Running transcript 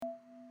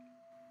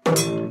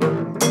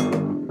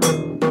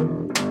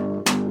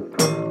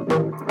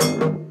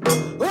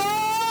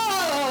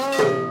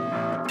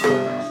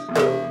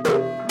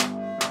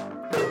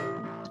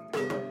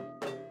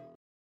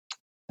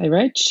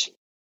Rach.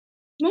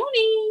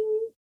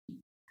 Morning.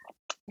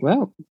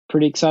 Well,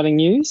 pretty exciting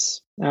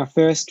news. Our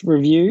first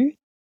review.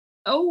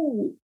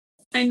 Oh,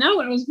 I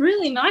know. It was a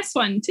really nice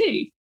one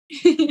too.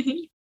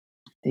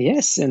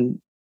 Yes, and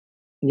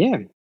yeah,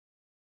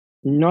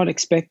 not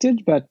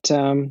expected, but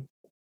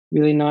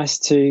really nice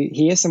to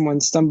hear someone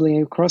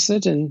stumbling across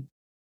it and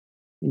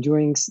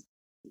enjoying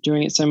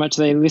it so much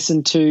they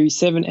listened to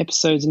 7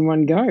 episodes in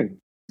one go.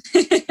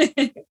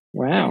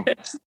 Wow.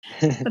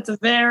 That's a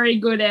very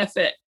good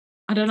effort.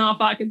 I don't know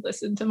if I could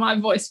listen to my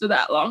voice for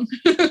that long.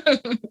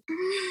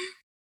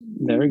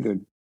 Very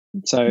good.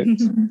 So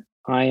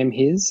I am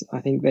his, I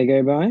think they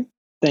go by.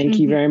 Thank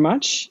you very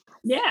much.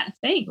 Yeah,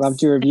 thanks.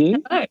 Loved your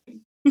review.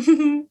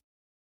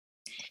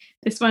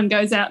 This one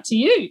goes out to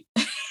you.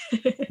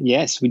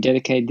 Yes, we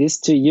dedicate this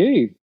to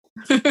you.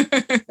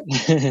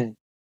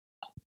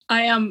 I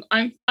am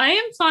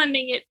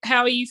finding it.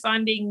 How are you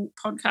finding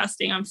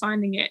podcasting? I'm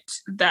finding it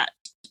that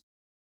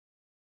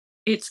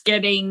it's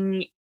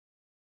getting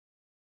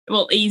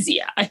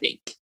easier, I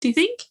think. Do you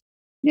think?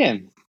 Yeah.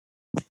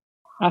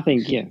 I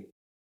think, yeah.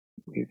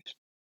 We've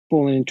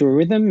fallen into a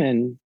rhythm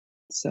and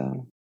it's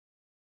not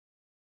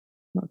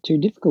too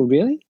difficult,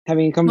 really,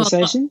 having a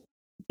conversation.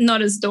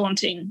 Not as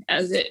daunting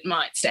as it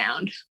might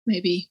sound,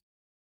 maybe.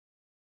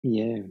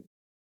 Yeah.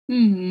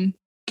 Maybe.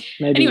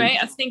 Anyway,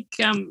 I think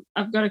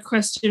I've got a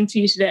question for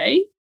you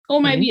today, or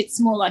maybe it's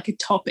more like a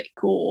topic.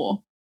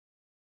 Or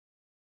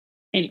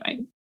anyway,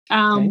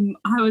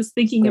 I was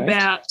thinking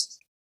about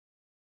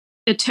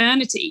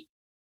eternity.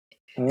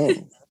 Oh,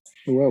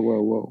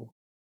 whoa!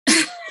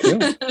 Sure.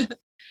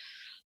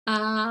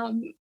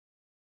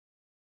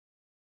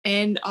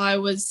 And I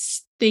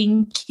was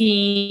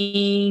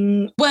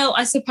thinking, well,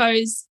 I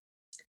suppose,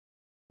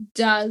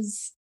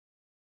 does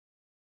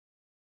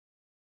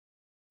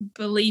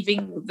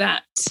believing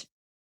that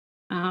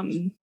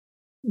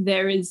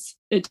there is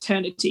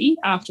eternity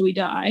after we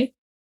die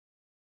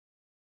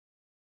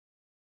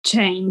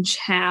change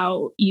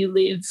how you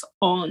live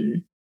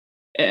on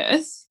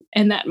Earth?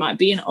 And that might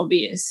be an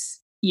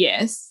obvious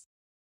yes.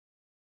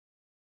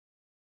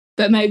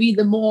 But maybe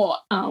the more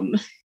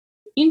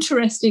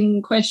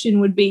interesting question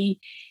would be,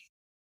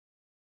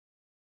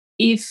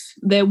 if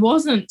there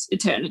wasn't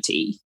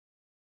eternity,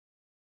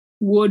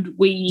 would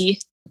we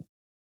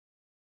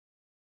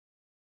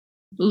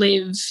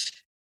live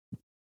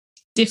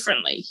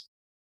differently?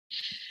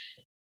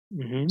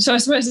 So I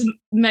suppose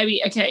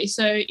maybe,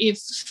 so if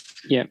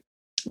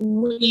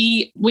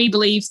we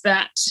believe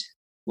that,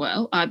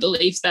 well, I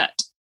believe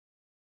that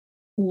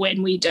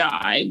when we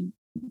die,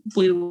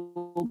 we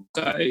will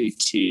go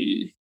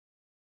to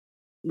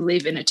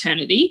live in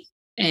eternity,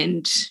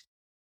 and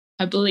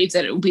I believe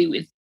that it will be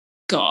with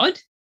God.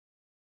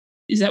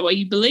 Is that what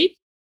you believe?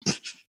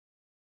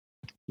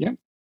 Yeah.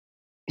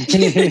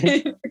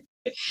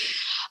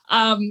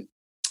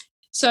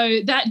 So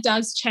that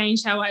does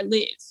change how I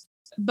live.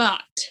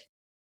 But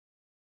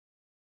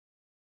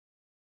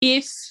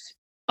if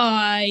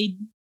I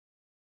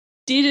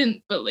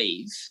didn't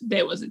believe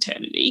there was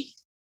eternity,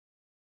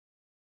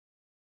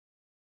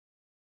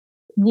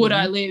 would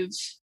I live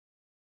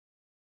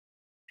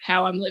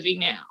how I'm living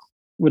now?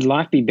 Would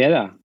life be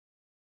better,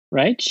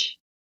 Rach,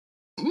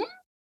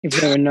 if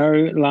there were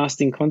no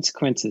lasting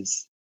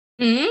consequences?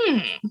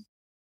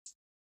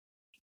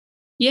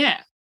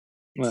 Yeah.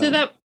 Well,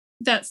 so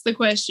that's the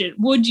question.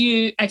 Would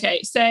you,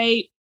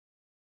 say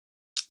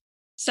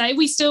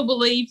we still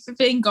believe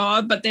in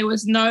God, but there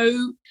was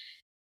no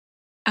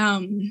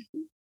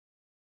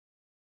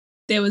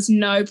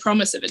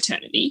promise of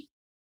eternity.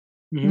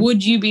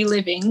 Would you be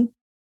living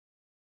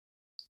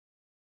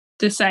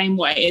the same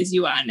way as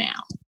you are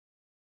now?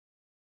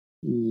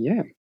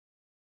 Yeah.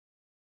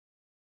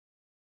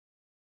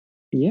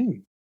 Yeah,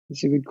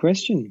 it's a good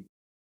question.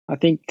 I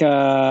think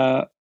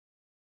I'm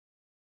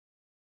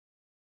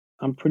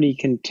pretty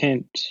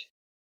content,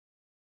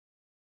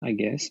 I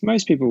guess.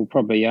 Most people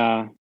probably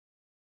are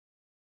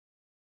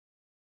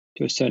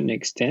to a certain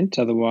extent.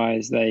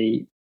 Otherwise,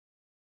 they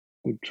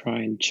would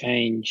try and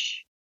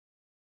change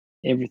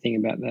everything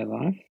about their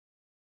life.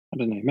 I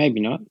don't know,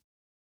 maybe not.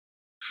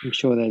 I'm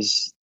sure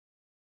there's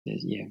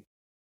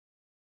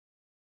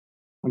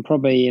I'm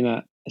probably in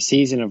a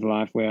season of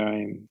life where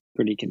I am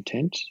pretty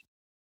content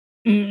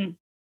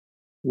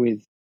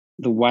with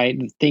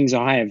the things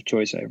I have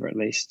choice over, at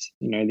least.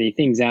 The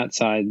things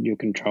outside your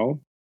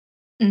control,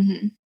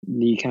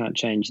 you can't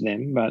change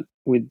them. But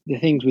with the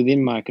things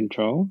within my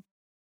control,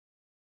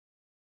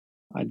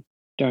 I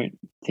don't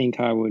think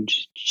I would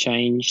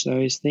change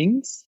those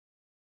things.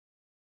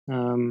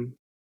 But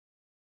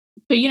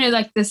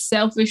like the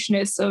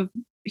selfishness of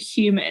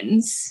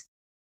humans,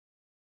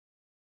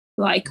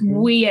 like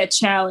we are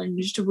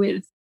challenged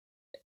with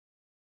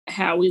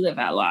how we live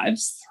our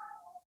lives.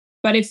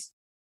 But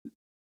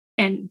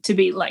and to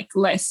be like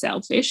less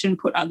selfish and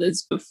put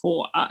others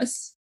before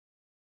us.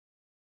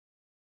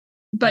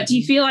 But do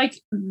you feel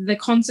like the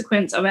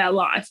consequence of our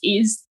life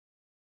is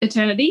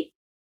eternity?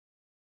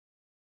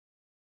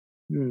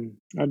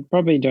 I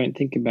probably don't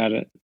think about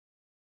it.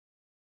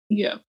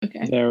 Yeah,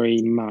 okay.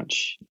 Very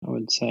much, I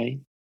would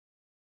say.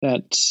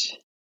 that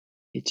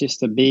it's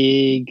just a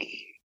big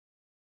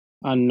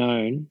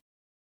unknown,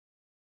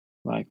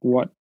 like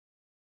what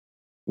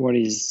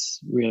is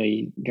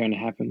really going to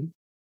happen.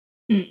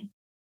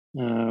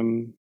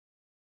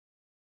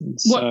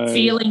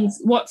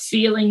 What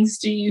feelings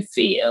do you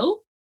feel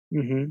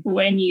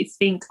when you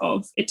think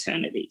of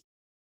eternity?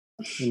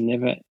 A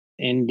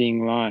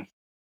never-ending life.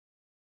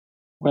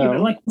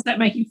 Well, like, does that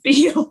make you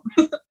feel?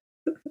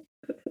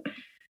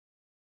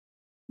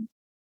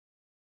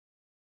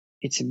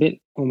 It's a bit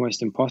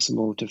almost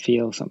impossible to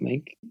feel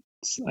something.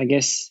 I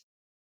guess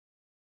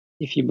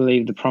if you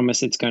believe the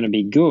promise it's going to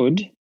be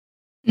good,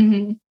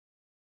 you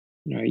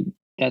know,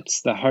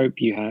 that's the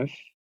hope you have,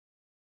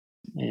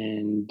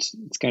 and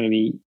it's going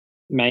to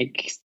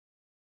make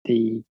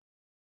the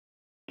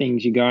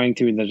things you're going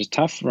through that are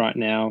tough right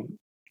now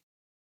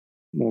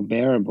more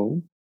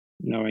bearable,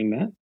 knowing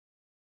that.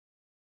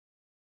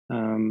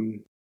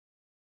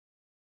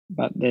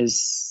 But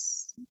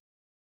it's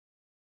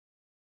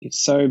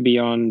so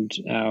beyond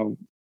our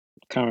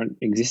current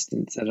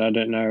existence that I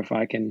don't know if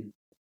I can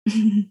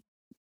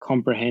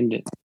comprehend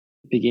it,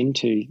 begin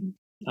to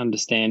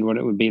understand what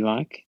it would be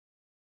like.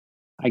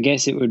 I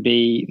guess it would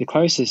be the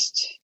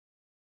closest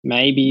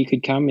maybe you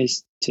could come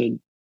is to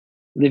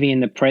living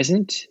in the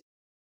present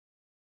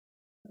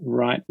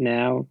right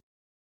now,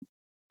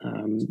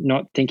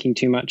 not thinking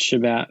too much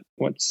about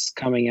what's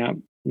coming up,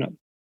 not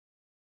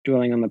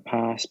dwelling on the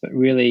past, but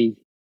really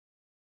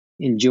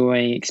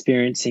enjoying,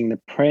 experiencing the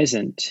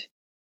present.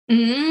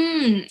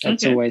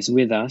 That's always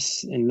with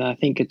us. And I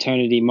think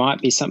eternity might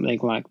be something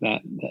like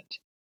that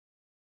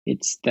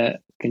it's the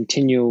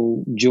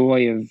continual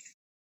joy of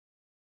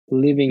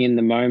living in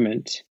the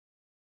moment,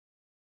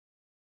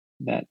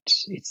 that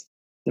it's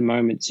the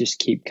moments just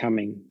keep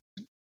coming.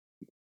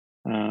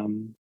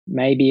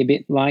 Maybe a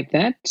bit like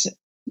that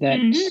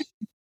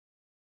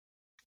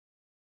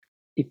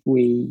if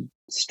we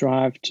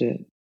strive to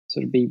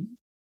sort of be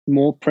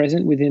more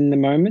present within the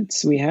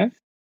moments we have.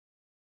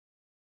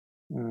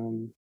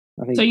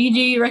 I think. So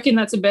you reckon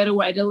that's a better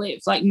way to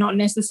live? Like, not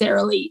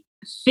necessarily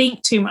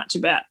think too much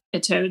about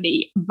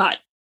eternity, but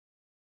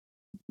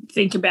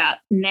think about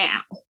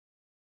now.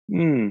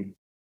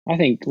 I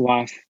think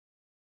life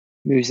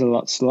moves a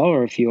lot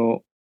slower if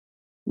you're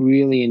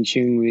really in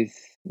tune with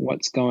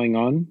what's going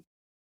on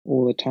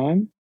all the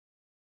time.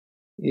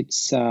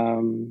 It's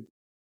the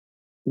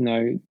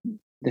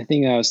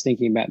thing I was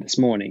thinking about this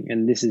morning,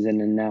 and this is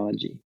an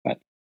analogy, but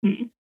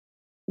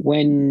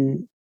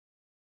when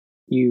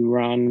you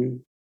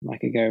run,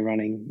 like I go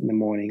running in the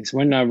mornings,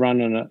 when I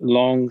run on a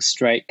long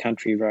straight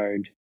country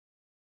road,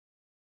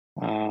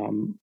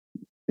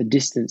 the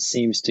distance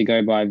seems to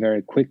go by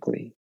very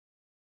quickly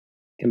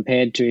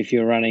compared to if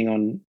you're running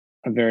on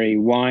a very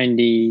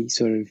windy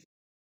sort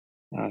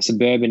of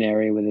suburban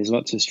area where there's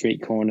lots of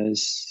street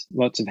corners,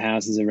 lots of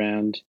houses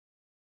around.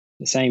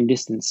 The same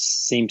distance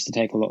seems to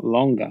take a lot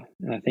longer.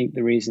 And I think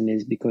the reason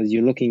is because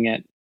you're looking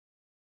at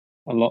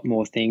a lot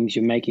more things.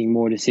 You're making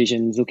more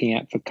decisions, looking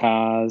out for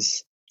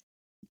cars,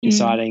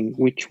 deciding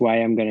which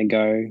way I'm going to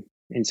go.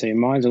 And so your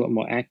mind's a lot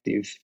more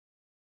active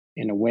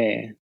and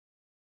aware.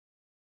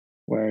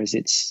 Whereas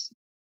it's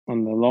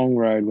on the long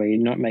road where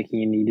you're not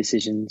making any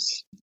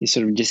decisions, you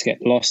sort of just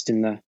get lost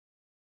in the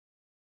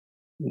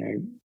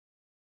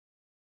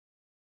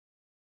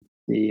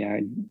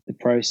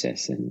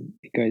process, and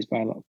it goes by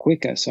a lot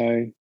quicker.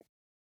 So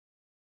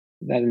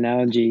that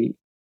analogy,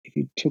 if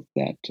you took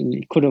that and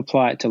you could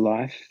apply it to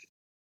life,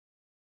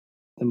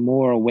 the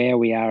more aware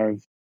we are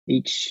of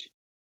each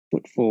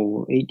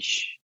footfall,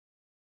 each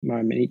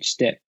moment, each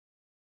step,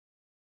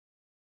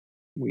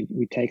 we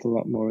take a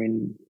lot more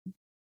in.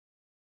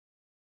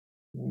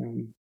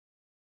 I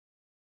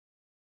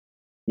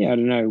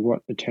don't know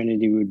what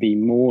eternity would be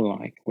more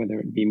like, whether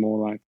it'd be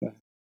more like the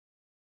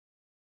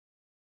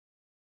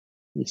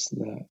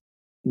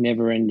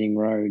never-ending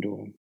road,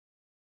 or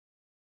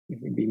it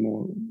would be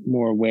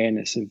more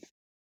awareness of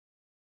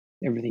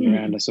everything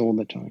around us all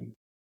the time.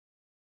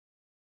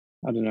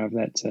 I don't know if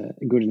that's a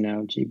good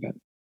analogy, but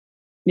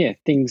yeah,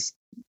 things,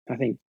 I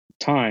think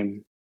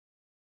time,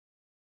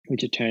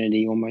 which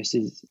eternity almost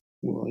is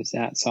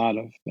outside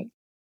of, but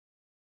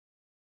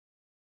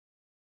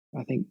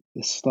I think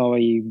the slower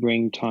you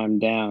bring time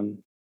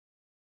down,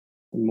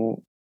 the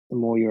more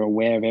you're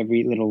aware of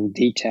every little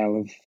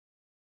detail of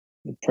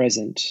the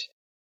present,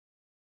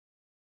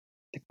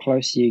 the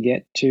closer you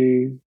get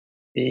to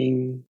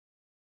being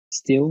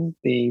still,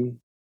 being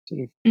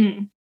sort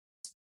of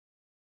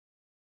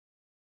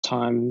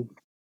time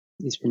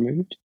is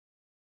removed.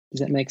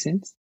 Does that make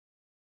sense?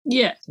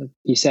 Yeah. So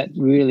you sat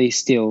really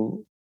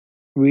still,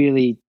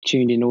 really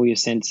tuned in all your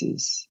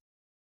senses.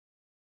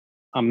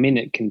 A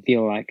minute can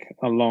feel like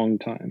a long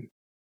time.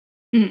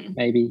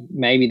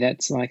 Maybe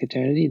that's like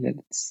eternity.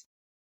 It's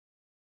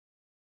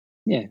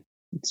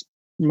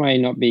may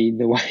not be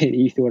the way that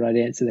you thought I'd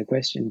answer the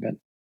question, but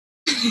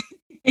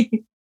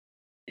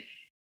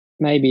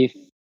maybe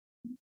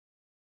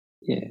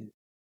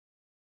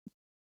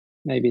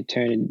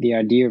eternity, the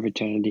idea of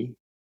eternity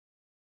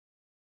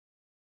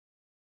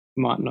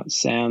might not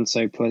sound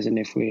so pleasant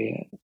if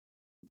we're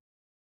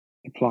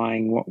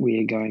applying what we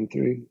are going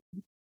through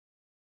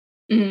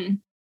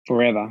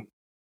forever.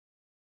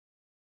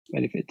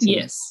 But if it's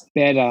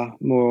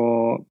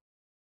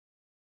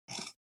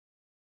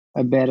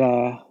a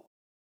better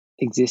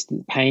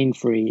existence,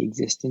 pain-free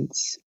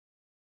existence.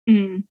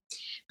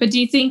 But do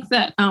you think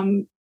that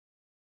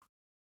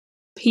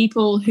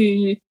people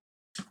who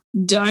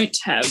don't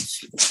have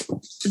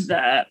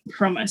the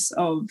promise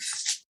of,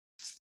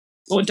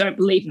 or don't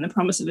believe in the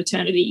promise of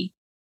eternity,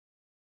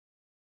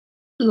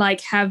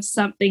 like have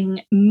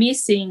something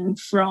missing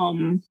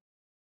from,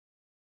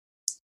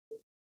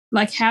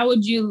 like how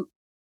would you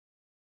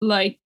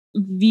like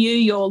view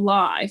your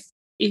life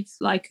if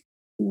like,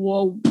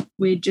 well,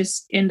 we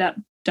just end up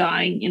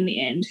dying in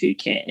the end, who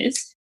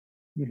cares?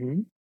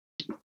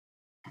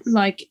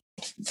 Like,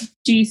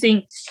 do you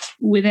think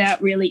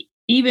without really,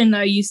 even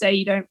though you say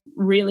you don't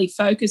really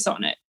focus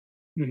on it,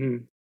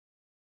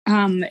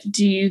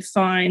 do you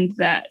find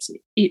that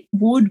it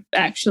would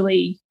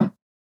actually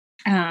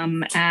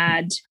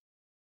add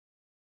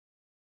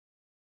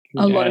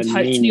a lot of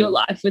hope to your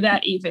life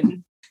without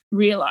even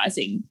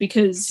realizing?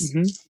 Because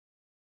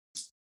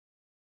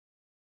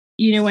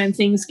you know, when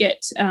things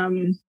get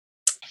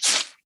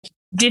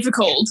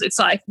difficult, it's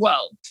like,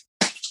 well,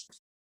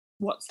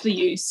 what's the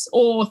use?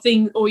 Or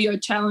you're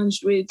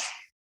challenged with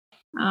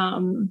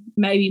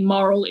maybe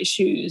moral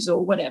issues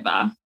or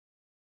whatever.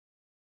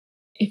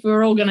 If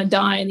we're all going to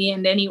die in the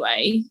end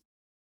anyway,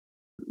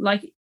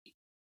 like,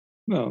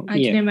 I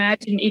can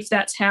imagine if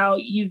that's how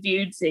you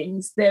viewed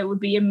things, there would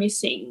be a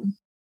missing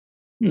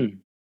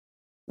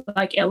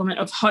like element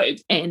of hope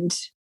and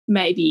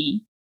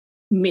maybe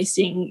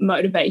missing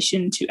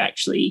motivation to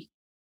actually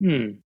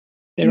there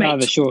are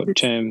the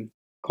short-term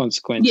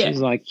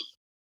consequences. Like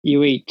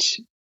you eat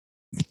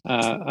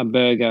a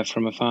burger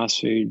from a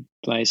fast food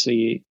place, or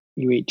you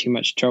eat too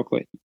much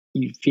chocolate,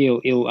 you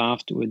feel ill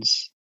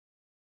afterwards.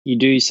 You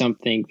do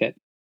something that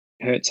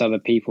hurts other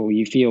people,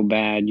 you feel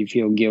bad, you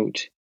feel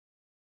guilt.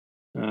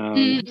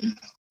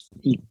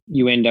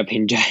 You end up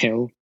in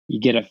jail,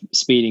 you get a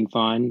speeding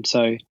fine.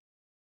 So I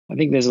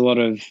think there's a lot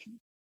of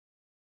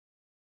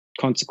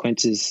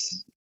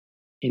consequences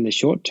in the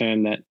short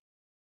term that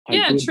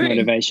are good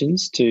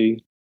motivations to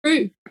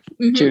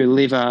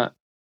live a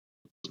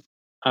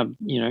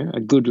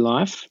good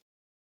life.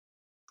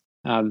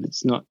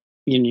 It's not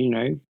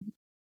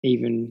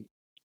even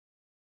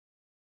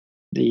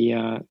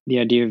the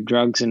idea of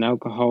drugs and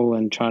alcohol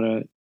and trying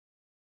to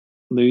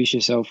lose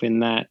yourself in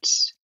that.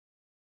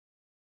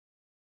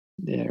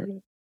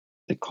 The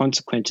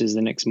consequences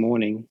the next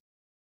morning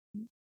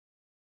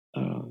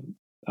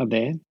are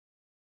there,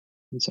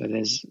 and so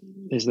there's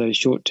those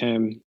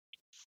short-term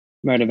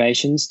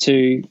motivations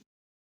to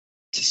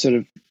sort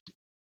of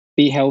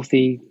be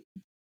healthy,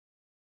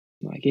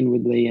 like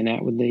inwardly and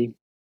outwardly.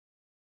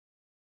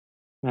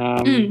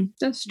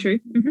 That's true.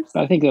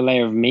 But I think the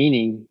layer of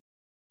meaning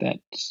that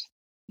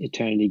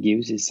eternity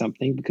gives is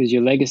something, because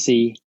your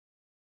legacy,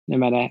 no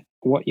matter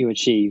what you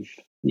achieve,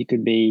 you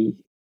could be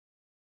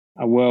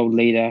a world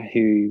leader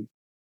who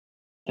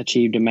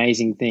achieved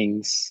amazing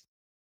things.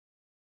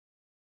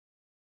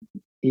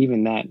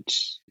 Even that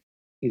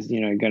is,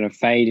 going to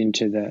fade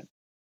into the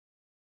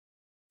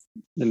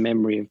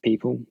memory of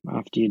people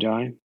after you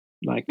die.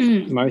 Like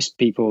most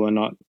people are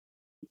not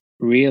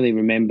really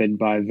remembered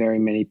by very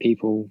many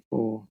people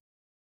for,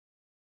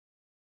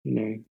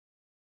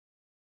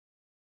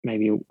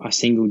 maybe a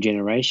single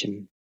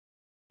generation.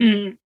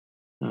 They're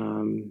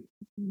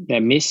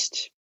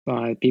missed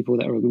by people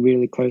that were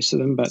really close to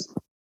them, but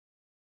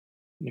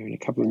in a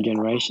couple of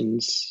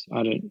generations,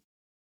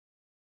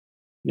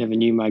 never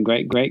knew my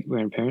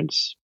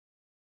great-great-grandparents.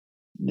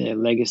 Their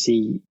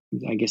legacy,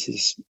 I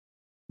guess,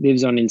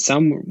 lives on in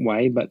some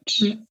way, but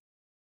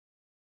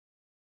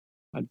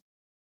I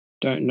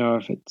don't know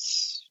if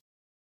it's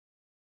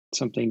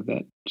something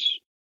that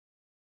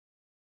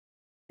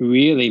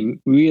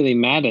really, really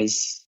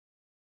matters.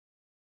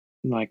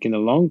 Like in the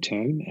long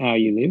term, how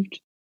you lived.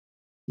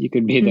 You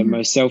could be the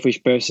most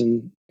selfish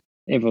person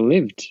ever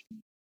lived.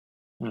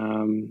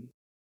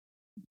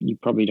 You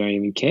probably don't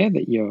even care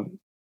that your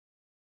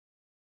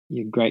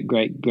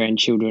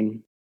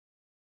great-great-grandchildren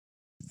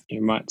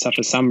might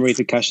suffer some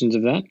repercussions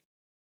of that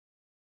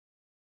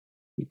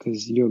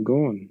because you're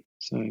gone.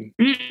 So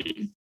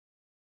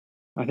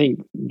I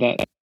think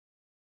that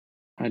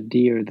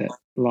idea that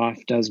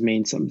life does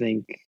mean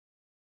something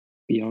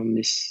beyond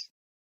this,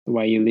 the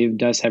way you live,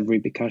 does have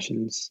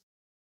repercussions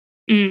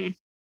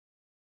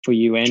for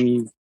you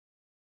and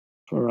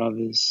for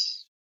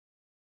others.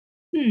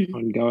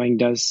 Ongoing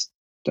does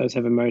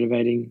have a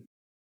motivating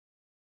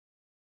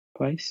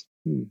place.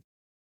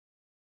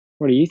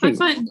 What do you think?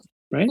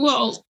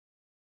 Well,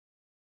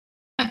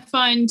 I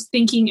find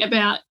thinking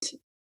about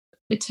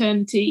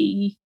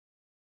eternity,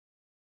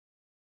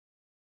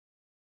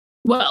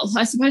 well,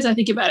 I suppose I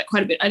think about it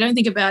quite a bit. I don't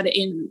think about it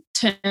in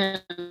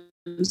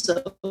terms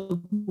of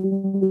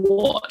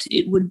what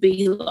it would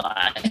be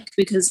like,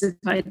 because if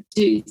I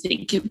do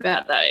think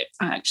about that,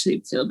 I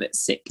actually feel a bit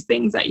sick.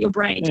 Things that your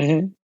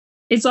brain,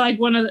 it's like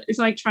it's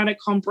like trying to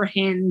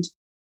comprehend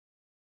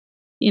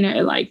you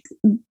know, like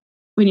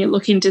when you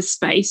look into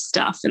space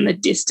stuff and the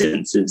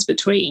distances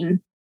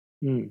between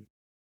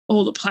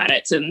all the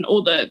planets and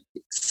all the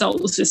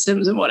solar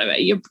systems and whatever,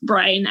 your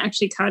brain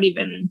actually can't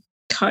even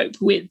cope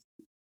with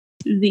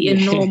the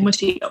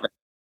enormity of it.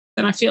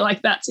 And I feel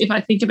like that's, if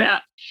I think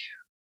about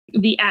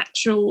the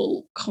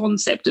actual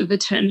concept of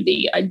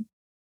eternity,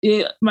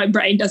 my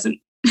brain doesn't,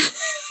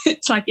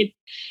 it's like it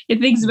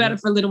thinks about it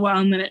for a little while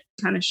and then it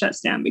kind of shuts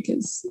down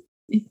because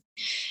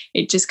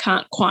it just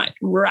can't quite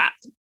wrap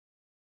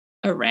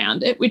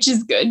around it, which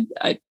is good.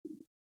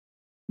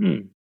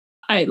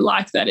 I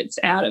like that it's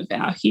out of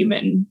our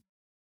human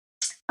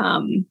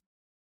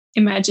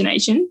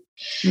imagination.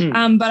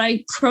 But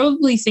I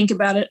probably think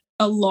about it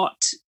a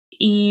lot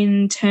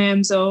in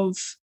terms of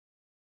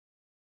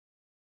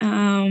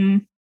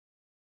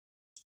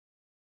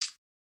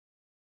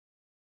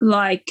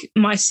like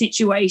my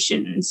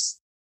situations,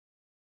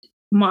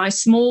 my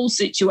small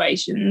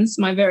situations,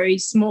 my very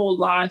small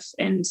life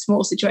and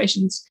small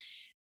situations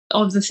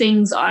of the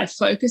things I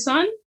focus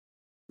on.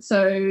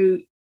 So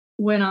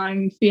when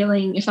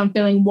if I'm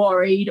feeling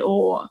worried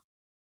or,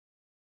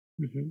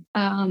 you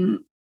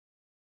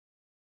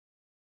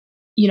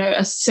know,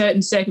 a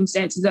certain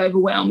circumstance is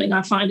overwhelming,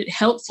 I find it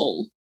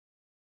helpful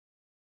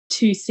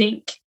to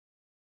think,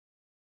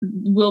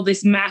 will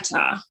this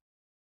matter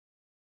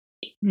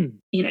in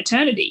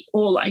eternity?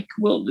 Or like,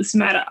 will this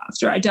matter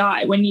after I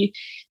die? When you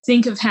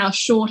think of how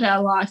short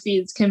our life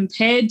is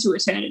compared to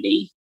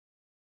eternity,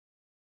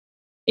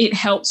 it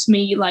helps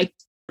me, like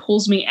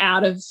pulls me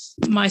out of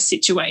my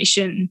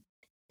situation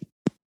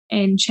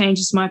and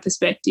changes my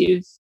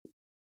perspective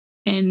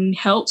and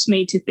helps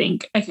me to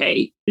think,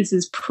 okay, this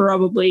is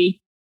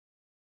probably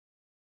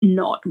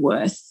not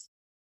worth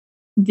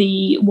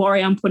the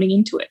worry I'm putting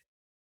into it.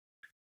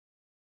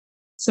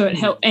 So it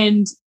helps.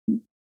 And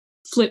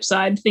flip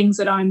side, things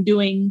that I'm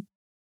doing,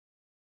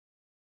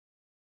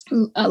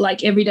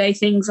 like everyday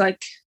things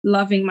like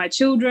loving my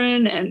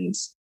children and,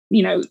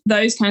 you know,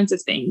 those kinds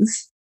of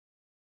things.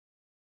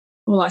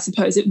 Well, I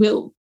suppose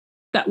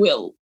that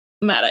will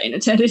matter in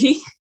eternity.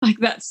 Like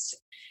that's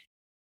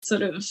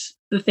sort of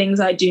the things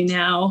I do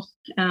now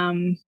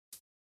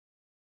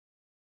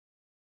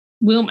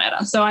will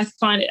matter. So I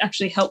find it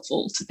actually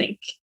helpful to think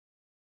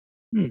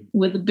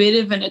with a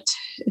bit of an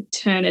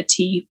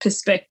eternity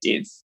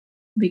perspective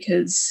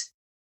because,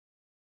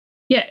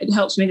 yeah, it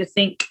helps me to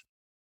think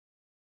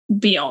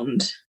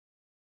beyond,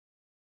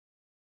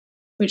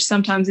 which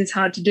sometimes is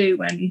hard to do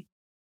when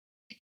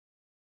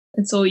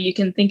it's all you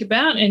can think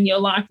about and your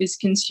life is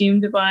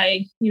consumed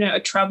by, you know,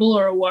 a trouble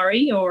or a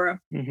worry or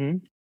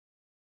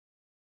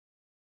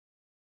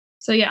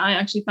So, yeah, I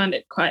actually find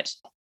it quite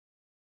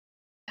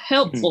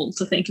helpful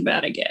to think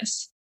about, I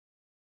guess.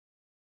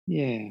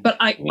 Yeah. But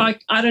I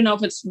don't know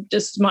if it's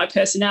just my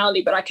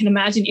personality, but I can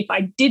imagine if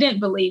I didn't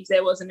believe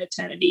there was an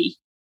eternity,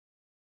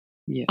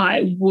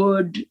 I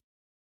would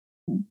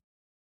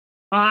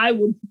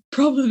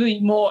probably be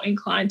more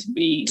inclined to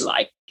be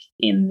like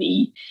in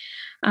the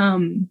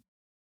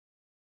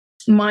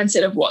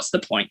mindset of what's the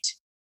point.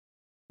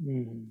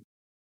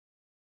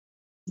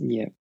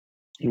 Yeah.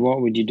 And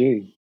what would you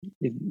do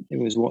if it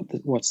was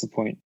what's the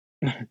point?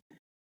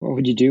 What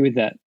would you do with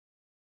that?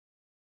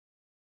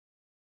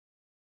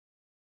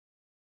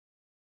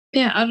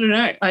 Yeah, I don't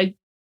know.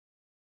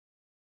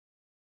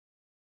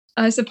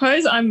 I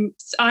suppose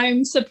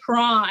I'm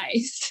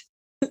surprised.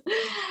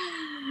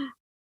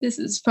 This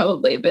is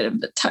probably a bit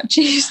of a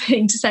touchy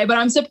thing to say, but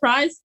I'm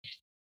surprised.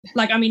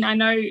 Like, I mean, I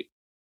know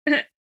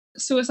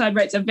suicide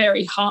rates are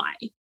very high,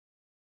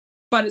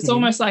 but it's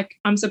almost like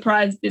I'm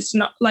surprised it's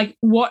not like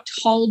what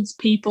holds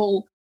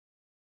people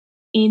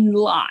in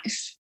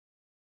life.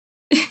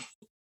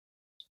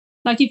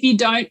 Like if you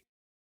don't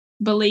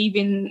believe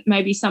in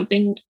maybe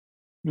something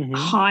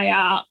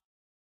higher,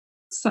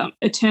 some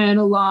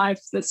eternal life,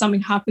 that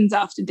something happens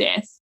after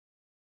death,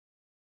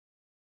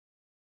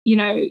 you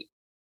know,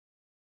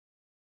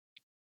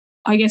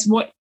 I guess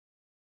what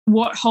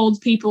holds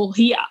people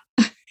here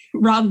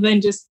rather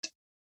than just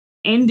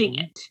ending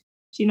it.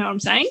 Do you know what I'm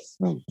saying?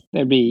 Well,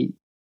 there'd be,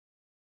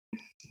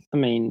 I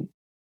mean,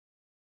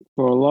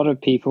 for a lot of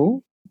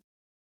people,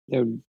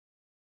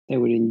 they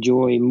would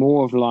enjoy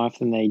more of life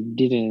than they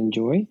didn't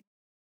enjoy.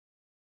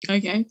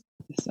 Okay.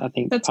 I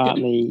think that's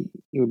partly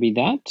good. It would be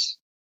that.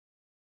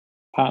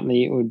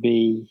 Partly it would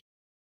be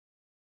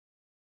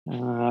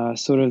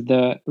sort of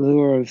the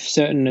lure of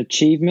certain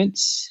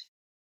achievements,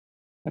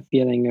 a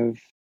feeling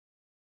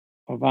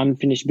of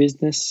unfinished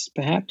business,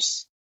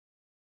 perhaps,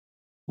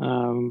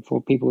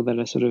 for people that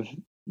are sort of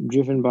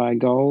driven by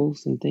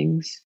goals and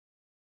things.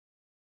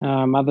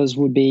 Others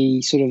would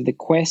be sort of the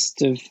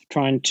quest of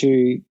trying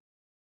to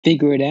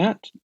figure it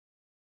out.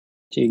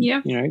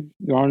 You know,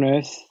 you're on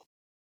Earth.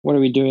 What are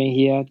we doing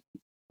here?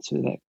 So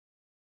that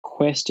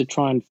quest to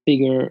try and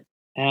figure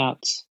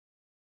out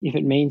if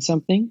it means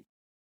something,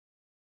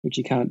 which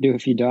you can't do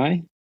if you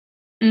die.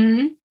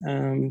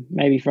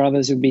 Maybe for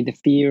others it would be the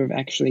fear of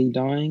actually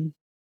dying,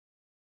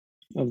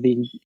 of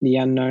the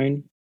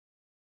unknown,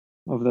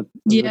 of the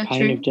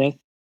pain of death.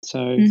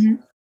 So I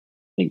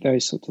think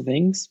those sorts of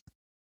things.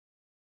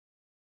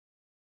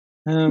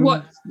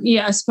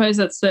 I suppose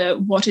that's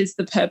the what is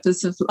the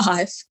purpose of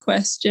life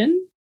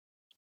question.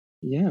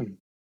 Yeah.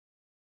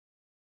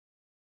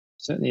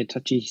 Certainly a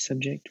touchy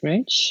subject,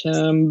 Rach.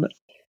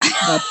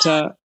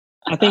 But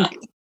I think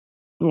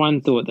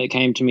one thought that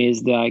came to me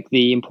is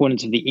the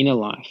importance of the inner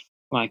life.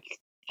 Like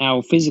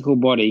our physical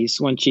bodies,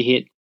 once you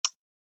hit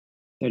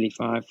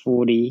 35,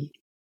 40,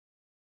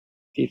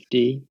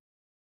 50,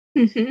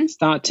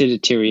 start to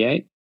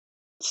deteriorate,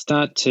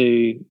 start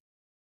to,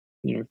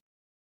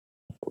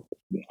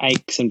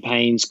 aches and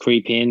pains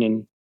creep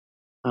in,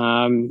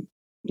 and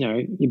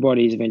your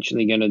body is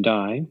eventually going to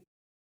die.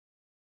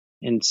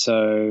 And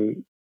so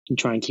you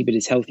try and keep it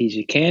as healthy as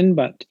you can,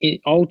 but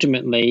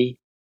ultimately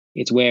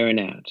it's wearing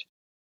out.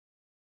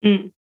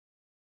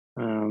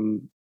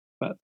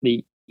 But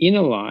the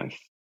inner life,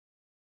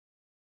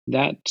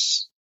 that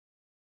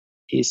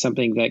is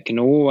something that can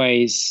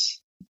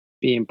always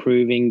be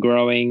improving,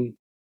 growing,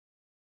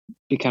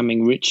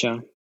 becoming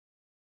richer.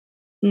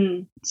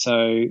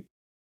 So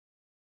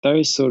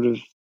those sort of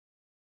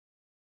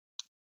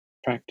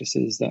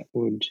practices that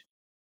would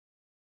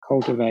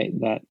cultivate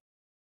that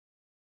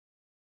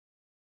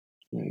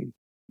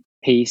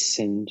peace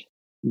and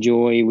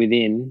joy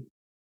within,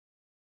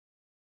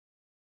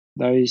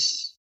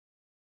 those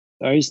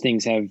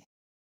things have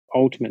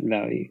ultimate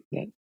value.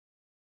 That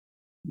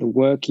the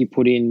work you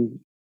put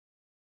in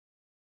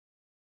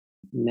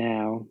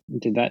now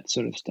into that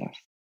sort of stuff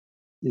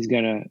is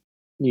you're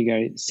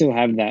going to still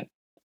have that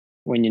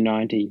when you're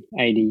 90,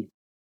 80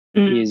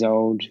 years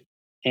old,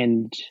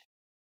 and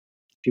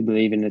if you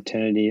believe in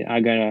eternity,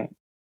 are going to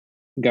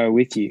go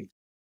with you.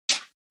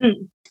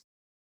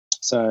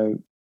 So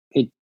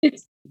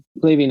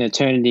believing in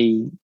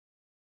eternity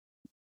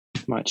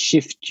might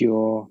shift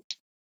your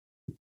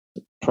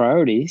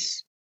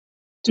priorities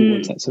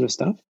towards that sort of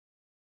stuff.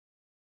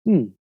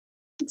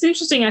 It's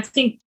interesting. I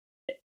think,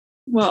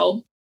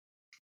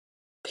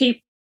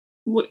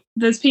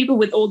 there's people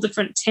with all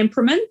different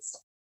temperaments,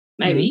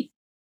 maybe.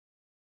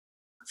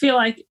 I feel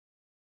like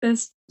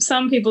there's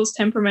some people's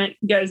temperament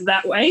goes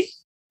that way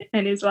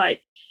and is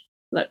like,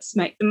 let's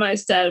make the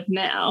most out of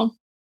now.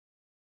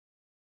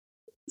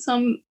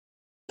 Some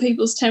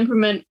people's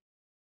temperament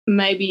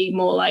may be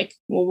more like,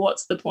 well,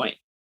 what's the point?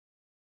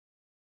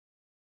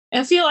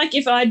 I feel like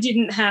if I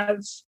didn't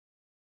have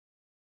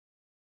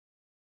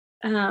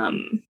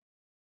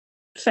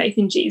faith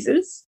in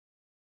Jesus,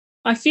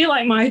 I feel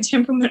like my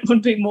temperament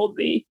would be more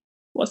the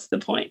what's the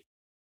point?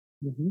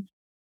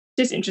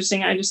 Just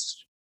interesting. I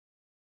just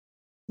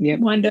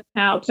wonder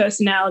how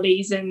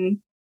personalities and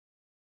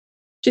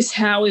just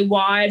how we're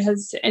wired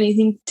has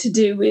anything to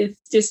do with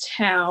just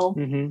how,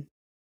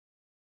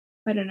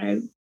 I don't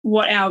know,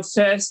 what our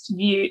first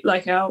view,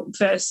 like our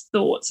first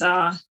thoughts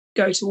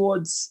go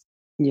towards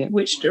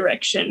which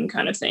direction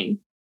kind of thing.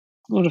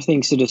 A lot of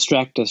things to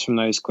distract us from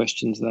those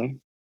questions, though,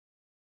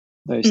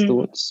 those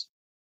thoughts.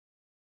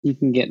 You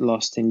can get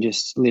lost in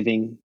just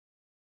living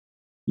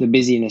the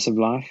busyness of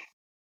life.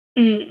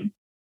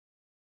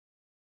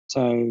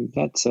 So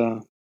that's a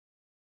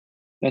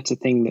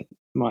thing that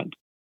might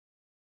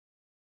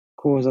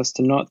cause us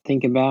to not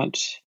think about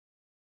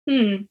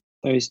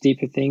those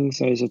deeper things,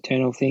 those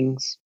eternal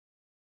things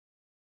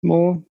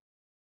more.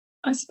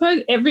 I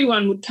suppose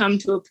everyone would come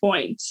to a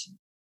point,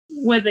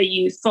 whether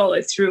you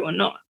follow through or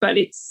not, but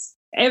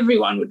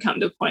everyone would come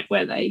to a point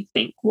where they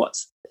think, what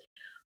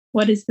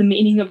is the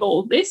meaning of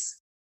all this?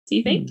 Do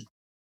you think?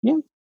 Yeah,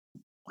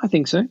 I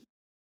think so.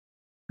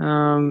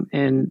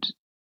 And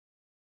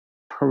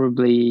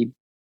probably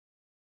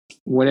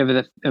whatever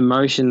the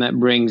emotion that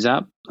brings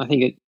up, I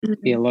think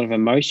it'd be a lot of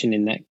emotion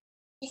in that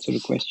sort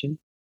of question.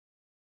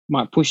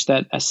 Might push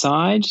that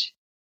aside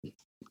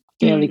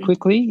fairly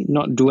quickly,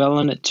 not dwell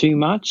on it too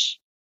much.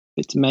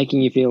 If it's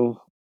making you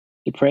feel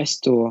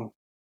depressed or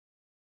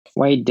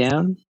weighed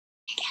down.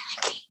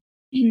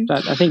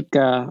 But I think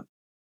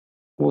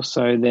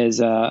also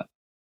there's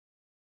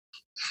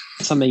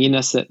something in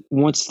us that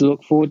wants to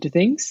look forward to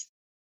things,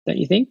 don't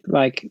you think?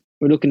 Like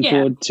we're looking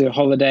forward to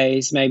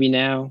holidays maybe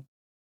now.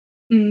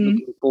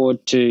 Looking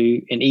forward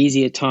to an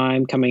easier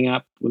time coming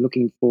up. We're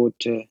looking forward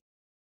to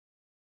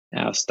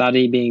our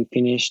study being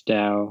finished,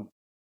 our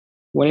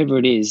whatever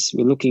it is,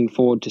 we're looking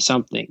forward to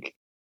something.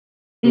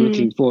 We're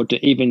looking forward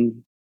to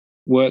even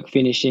work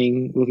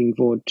finishing, looking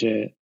forward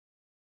to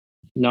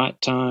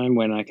nighttime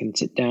when I can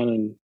sit down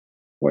and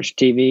watch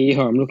TV,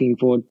 or I'm looking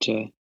forward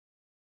to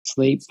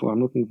sleep, or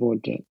I'm looking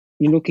forward to...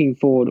 You're looking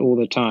forward all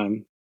the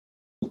time.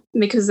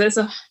 Because there's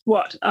a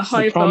hope,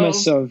 the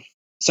promise of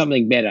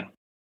something better.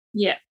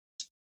 Yeah.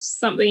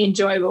 Something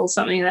enjoyable,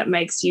 something that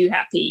makes you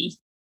happy.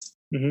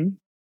 And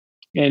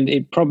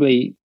it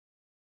probably,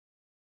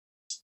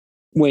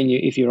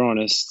 if you're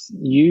honest,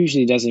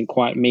 usually doesn't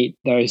quite meet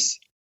those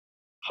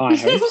high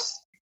hopes.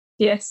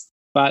 Yes.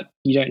 But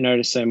you don't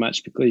notice so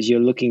much because you're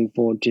looking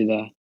forward to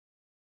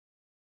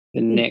the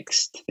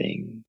next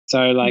thing.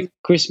 So like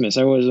Christmas,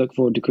 I always look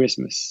forward to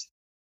Christmas.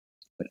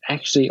 But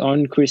actually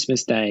on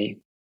Christmas Day,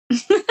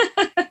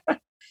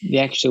 the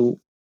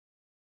actual,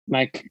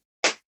 like,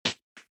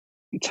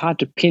 it's hard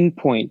to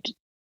pinpoint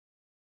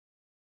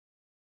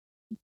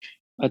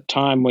a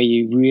time where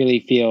you really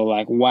feel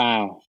like,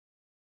 wow,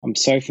 I'm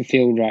so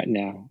fulfilled right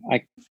now.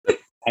 I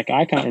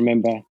can't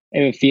remember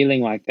ever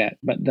feeling like that,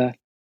 but the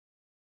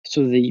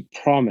sort of the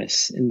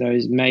promise and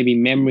those maybe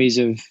memories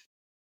of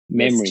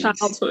memories,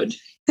 childhood,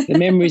 the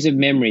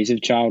memories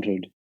of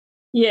childhood.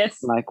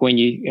 Yes, like when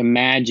you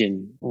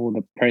imagine all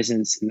the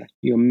presents and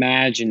you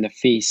imagine the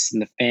feasts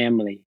and the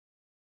family.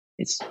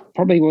 It's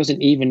probably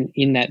wasn't even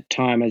in that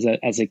time as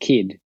a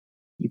kid.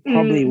 You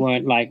probably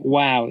weren't like,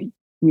 wow.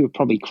 We were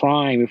probably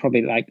crying. We were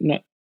probably like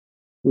not.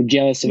 We're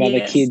jealous of other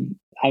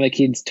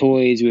kids'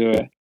 toys.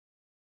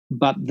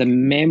 But the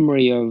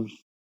memory of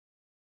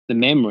the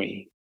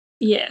memory,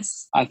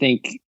 yes, I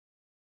think,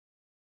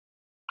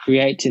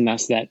 creates in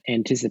us that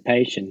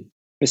anticipation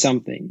for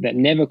something that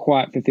never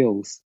quite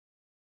fulfills.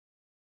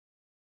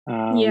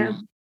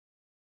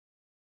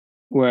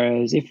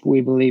 Whereas if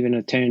we believe in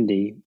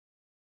eternity,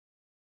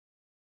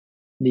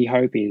 the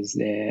hope is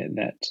there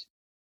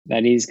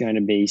that is going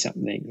to be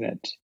something that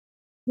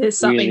there's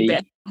something really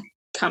better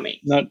coming.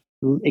 Not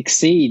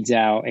exceeds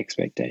our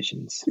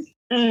expectations.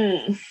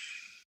 Mm.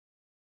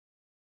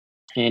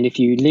 And if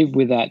you live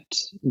with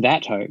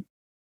that hope,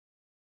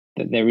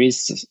 that there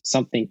is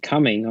something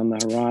coming on the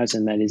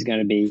horizon that is going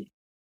to be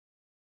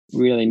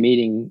really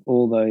meeting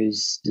all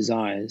those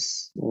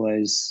desires, all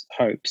those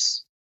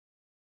hopes,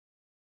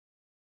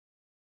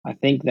 I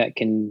think that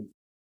can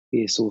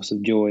be a source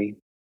of joy.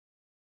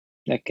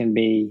 That can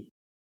be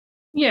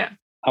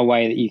a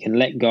way that you can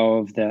let go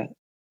of the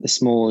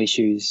small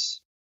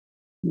issues,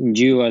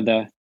 endure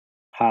the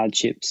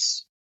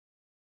hardships,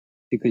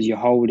 because you're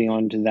holding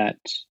on to that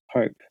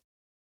hope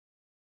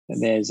that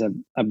there's a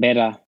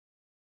better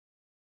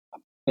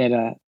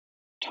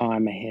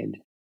time ahead.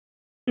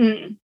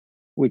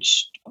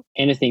 Which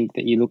anything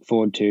that you look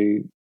forward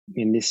to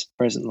in this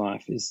present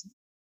life is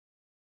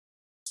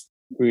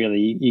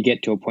really, you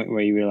get to a point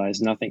where you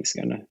realize nothing's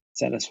going to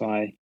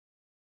satisfy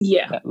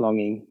that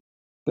longing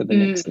for the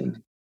next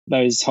thing.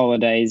 Those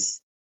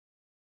holidays,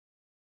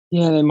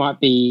 they might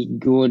be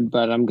good,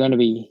 but I'm going to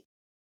be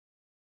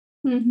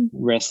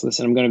restless,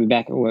 and I'm going to be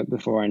back at work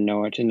before I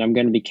know it, and I'm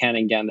going to be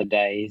counting down the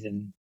days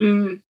and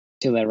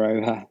till they're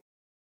over.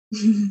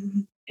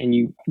 And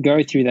you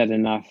go through that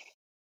enough,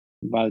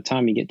 by the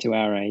time you get to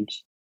our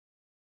age,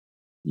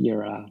 you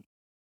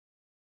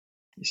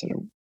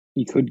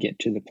could get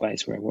to the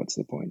place where what's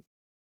the point?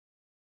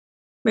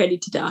 Ready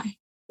to die.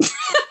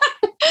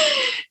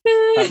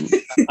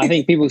 I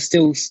think people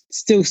still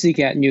seek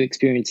out new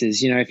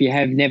experiences. If you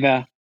have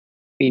never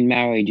been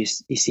married,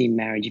 you see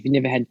marriage. If you've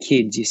never had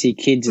kids, you see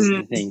kids as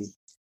the thing.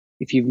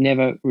 If you've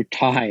never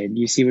retired,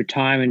 you see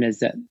retirement as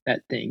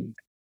that thing.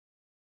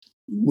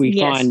 We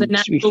find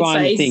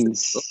the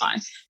things.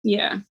 Life.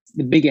 Yeah.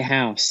 The bigger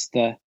house,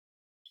 the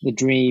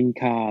dream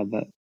car,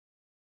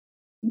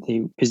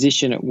 the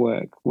position at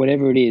work,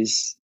 whatever it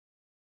is.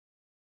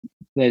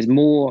 There's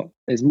more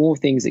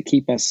things that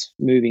keep us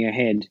moving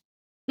ahead.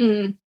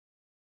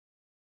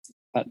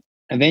 But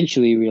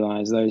eventually you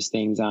realize those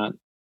things aren't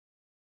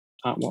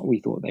what we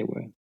thought they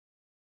were.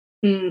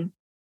 And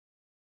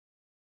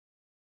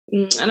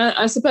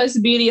I suppose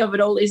the beauty of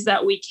it all is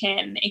that we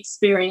can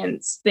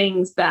experience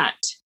things that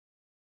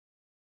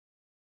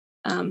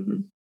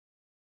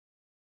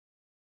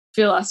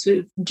fill us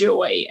with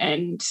joy,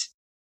 and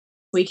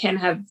we can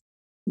have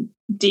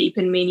deep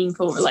and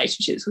meaningful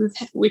relationships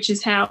which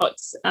is how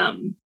it's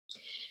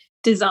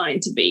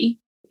designed to be.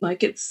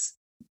 Like it's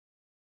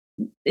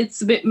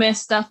a bit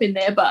messed up in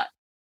there, but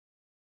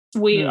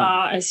we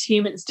are as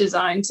humans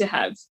designed to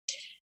have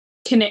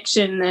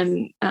connection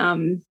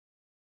and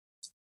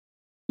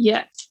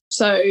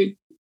so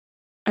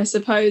I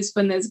suppose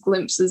when there's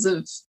glimpses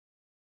of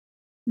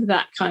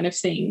that kind of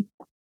thing,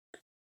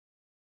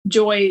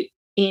 joy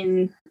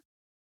in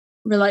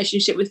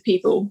relationship with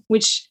people,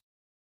 which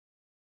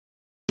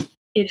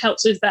it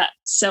helps with that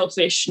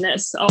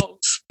selfishness of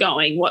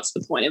going, what's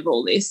the point of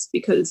all this?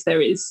 Because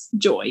there is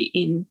joy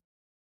in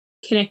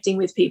connecting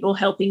with people,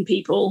 helping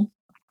people.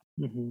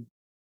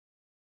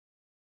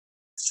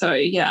 So,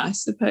 I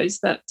suppose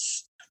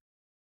that's,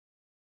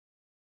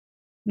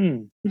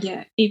 even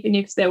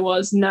if there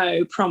was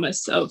no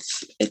promise of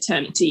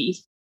eternity,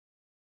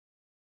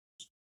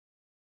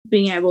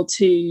 being able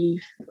to,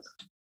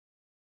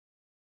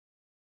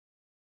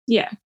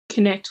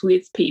 connect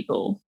with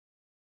people.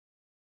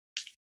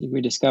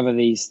 We discover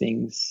these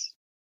things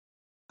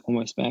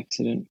almost by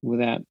accident,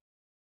 without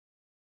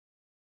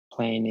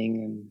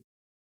planning,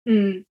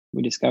 and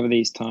we discover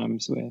these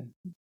times where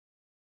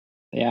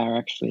they are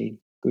actually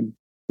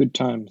good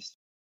times.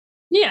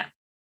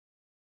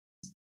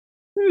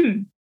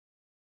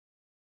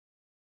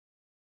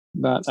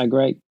 But a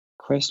great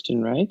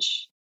question,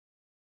 Rach.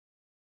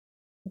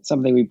 It's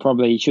something we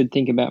probably should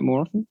think about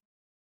more often.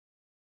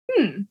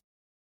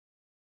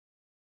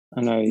 I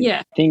know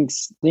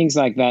things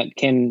like that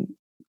can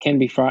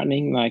be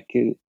frightening, like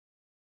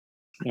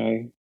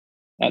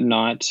at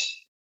night.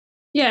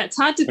 It's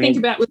hard to think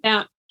about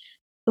without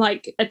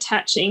like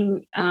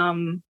attaching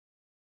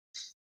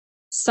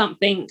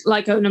something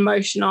like an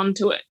emotion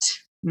onto it.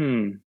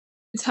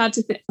 it's hard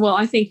to think. Well,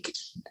 I think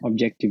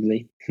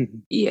objectively.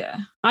 Yeah.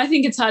 I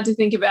think it's hard to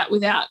think about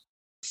without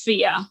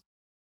fear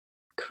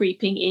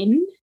creeping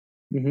in.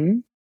 Mm-hmm.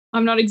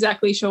 I'm not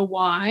exactly sure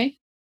why.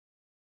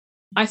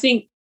 I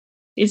think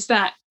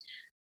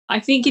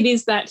it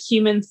is that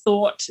human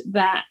thought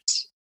that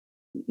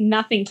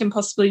nothing can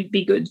possibly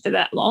be good for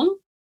that long.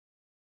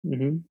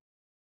 Mm-hmm.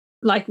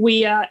 Like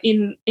we are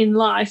in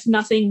life,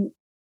 nothing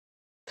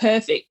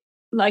perfect.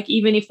 Like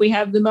even if we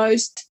have the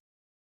most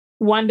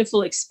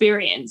wonderful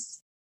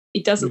experience,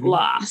 it doesn't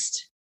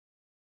last.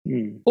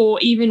 Mm. Or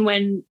even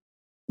when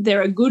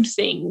there are good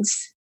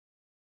things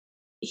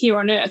here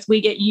on earth,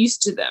 we get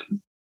used to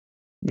them.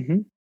 Mm-hmm.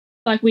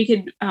 Like we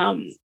could,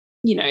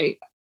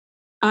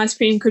 ice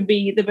cream could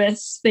be the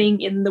best thing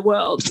in the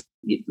world,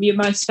 your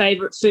most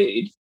favorite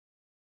food,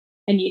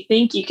 and you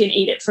think you can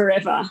eat it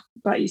forever,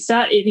 but you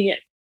start eating it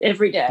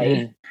every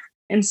day,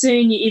 and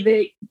soon you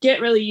either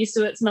get really used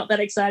to it, it's not that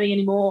exciting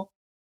anymore,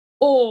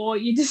 or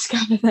you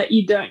discover that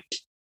you don't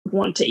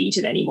want to eat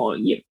it anymore.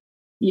 You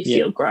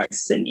feel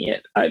gross and you're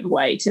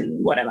overweight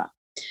and whatever.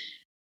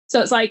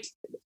 So it's like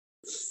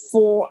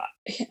for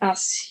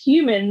us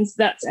humans,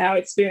 that's our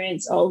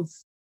experience of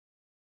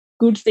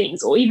good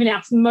things, or even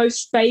our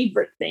most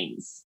favorite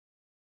things.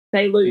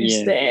 They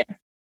lose their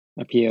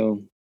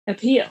appeal.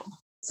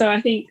 So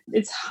I think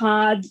it's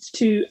hard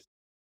to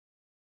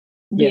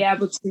be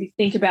able to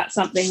think about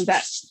something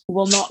that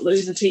will not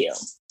lose appeal.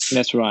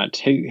 That's right.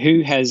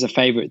 Who has a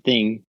favorite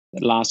thing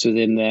that lasts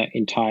within their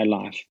entire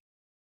life?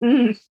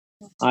 Mm.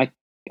 I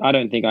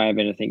don't think I have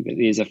anything that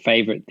is a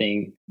favorite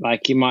thing.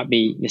 Like you might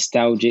be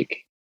nostalgic,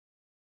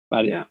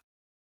 but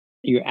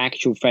your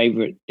actual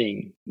favorite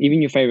thing,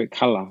 even your favorite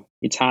color,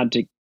 it's hard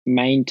to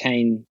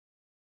maintain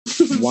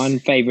one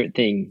favorite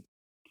thing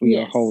for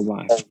your whole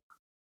life.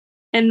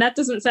 And that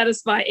doesn't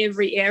satisfy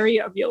every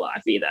area of your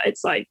life either.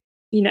 It's like,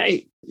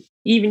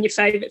 even your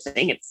favorite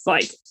thing, it's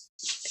like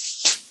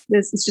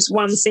there's just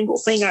one single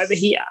thing over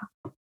here.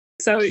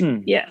 So,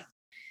 Yeah,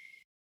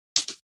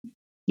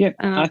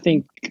 I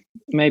think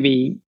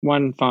maybe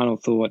one final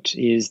thought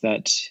is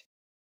that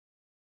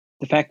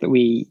the fact that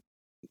we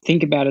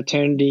think about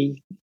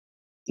eternity,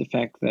 the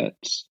fact that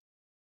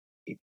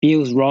it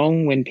feels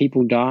wrong when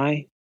people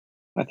die,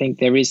 I think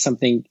there is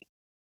something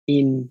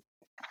in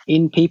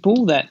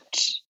people that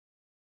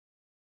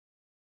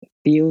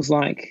feels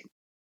like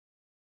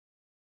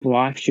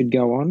life should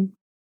go on.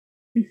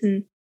 Mm-hmm.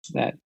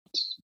 That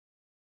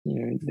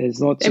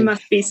there's lots there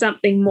must be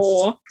something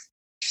more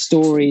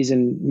stories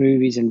and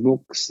movies and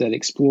books that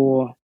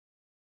explore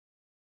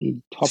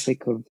the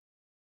topic of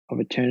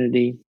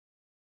eternity.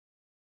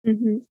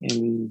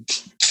 And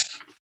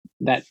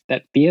that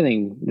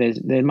feeling,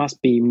 there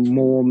must be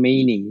more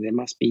meaning, there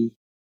must be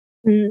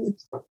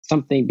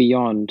something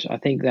beyond. I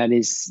think that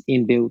is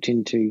inbuilt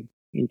into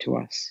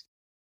us.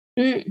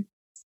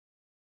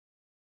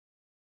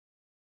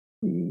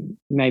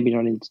 Maybe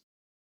not in,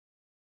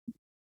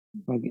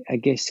 I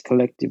guess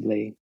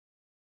collectively,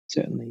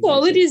 certainly.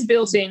 Well, it is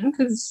built in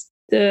because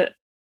the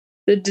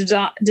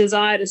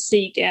desire to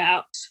seek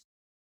out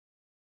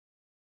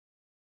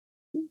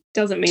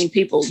doesn't mean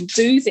people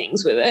do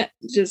things with it.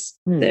 Just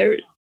there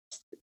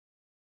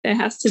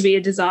has to be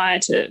a desire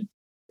to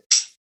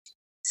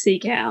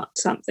seek out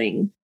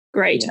something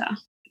greater.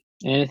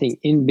 Anything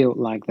inbuilt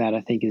like that,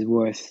 I think, is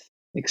worth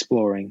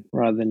exploring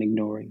rather than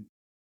ignoring.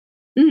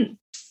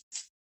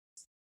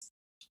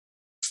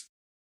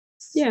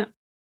 Yeah.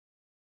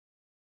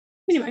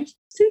 Anyway,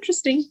 it's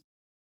interesting.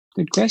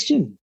 Good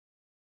question.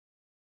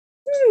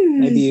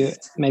 Maybe you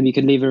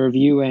could leave a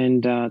review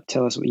and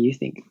tell us what you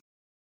think.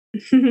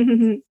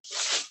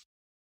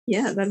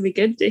 Yeah, that'd be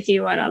good to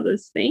hear what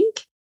others think.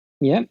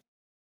 Yep.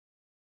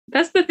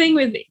 That's the thing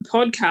with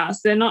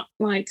podcasts. They're not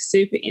like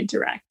super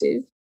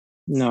interactive.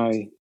 No,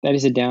 that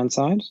is a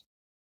downside.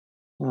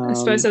 I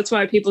suppose that's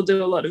why people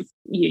do a lot of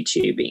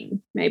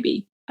YouTubing,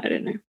 maybe. I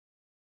don't know.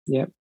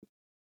 Yep.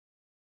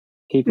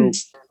 People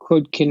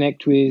could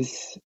connect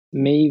with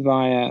me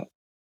via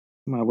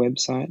my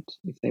website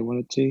if they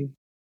wanted to.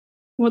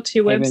 What's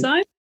your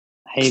website?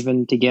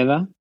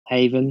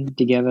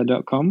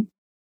 haventogether.com.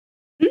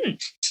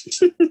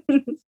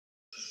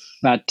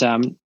 But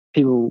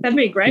people, that'd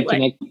be a great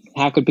way.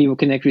 How could people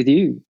connect with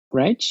you,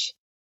 Rach?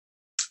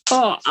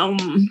 Oh,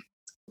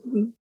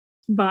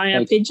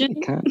 via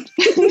Pigeon. Can't.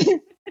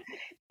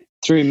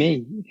 Through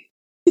me.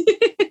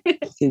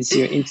 Since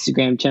your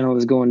Instagram channel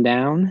has gone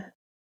down.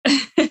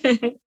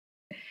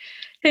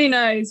 Who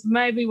knows?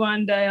 Maybe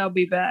one day I'll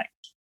be back.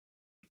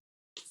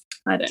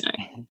 I don't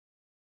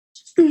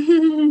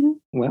know.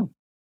 Well,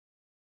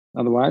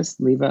 otherwise,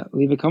 leave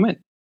a comment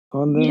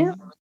on the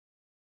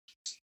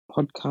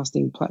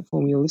podcasting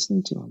platform you're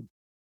listening to on.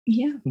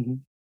 Yeah.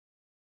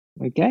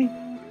 Okay.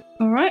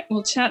 All right.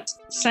 We'll chat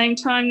same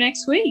time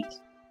next week.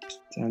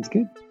 Sounds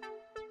good.